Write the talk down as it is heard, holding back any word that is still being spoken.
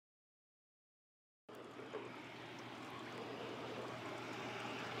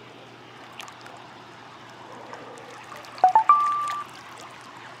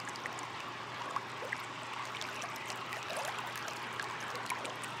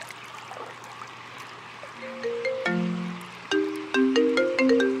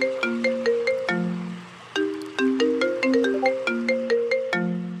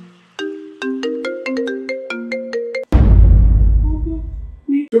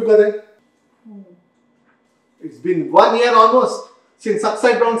you gade? It's been 1 year almost since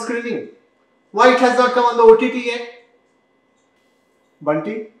Upside Down screening. Why it has not come on the OTT yet?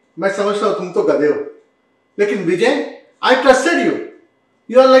 Bunty, मैं समझता हूँ तुम तो गधे हो, लेकिन विजय, I trusted you.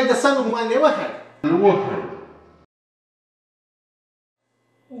 You are like the son whom I never had.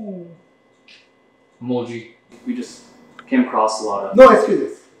 Emoji, we just came across a lot of... No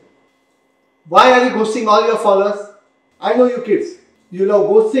excuses. Why are you ghosting all your followers? I know you kids. You love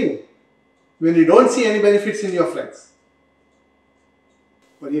ghosting when you don't see any benefits in your friends.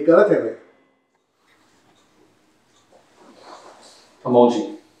 But ये गलत है भाई.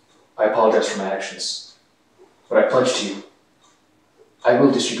 Emoji, I apologize for my actions, but I pledge to you, I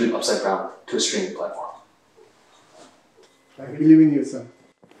will distribute Upside Down to a streaming platform. I believe in you, son.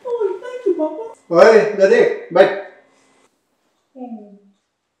 Oh, thank you, Papa. Oi, gade, bye.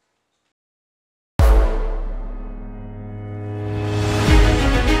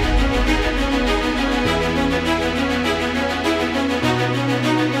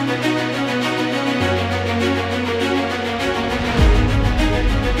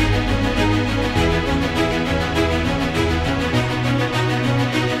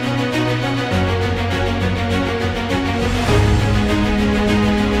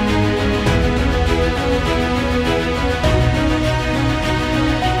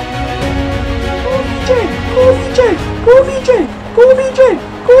 Go VJ! Go VJ! Go VJ!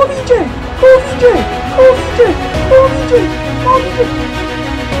 Go VJ! Go VJ! Go VJ! Go VJ! Go VJ!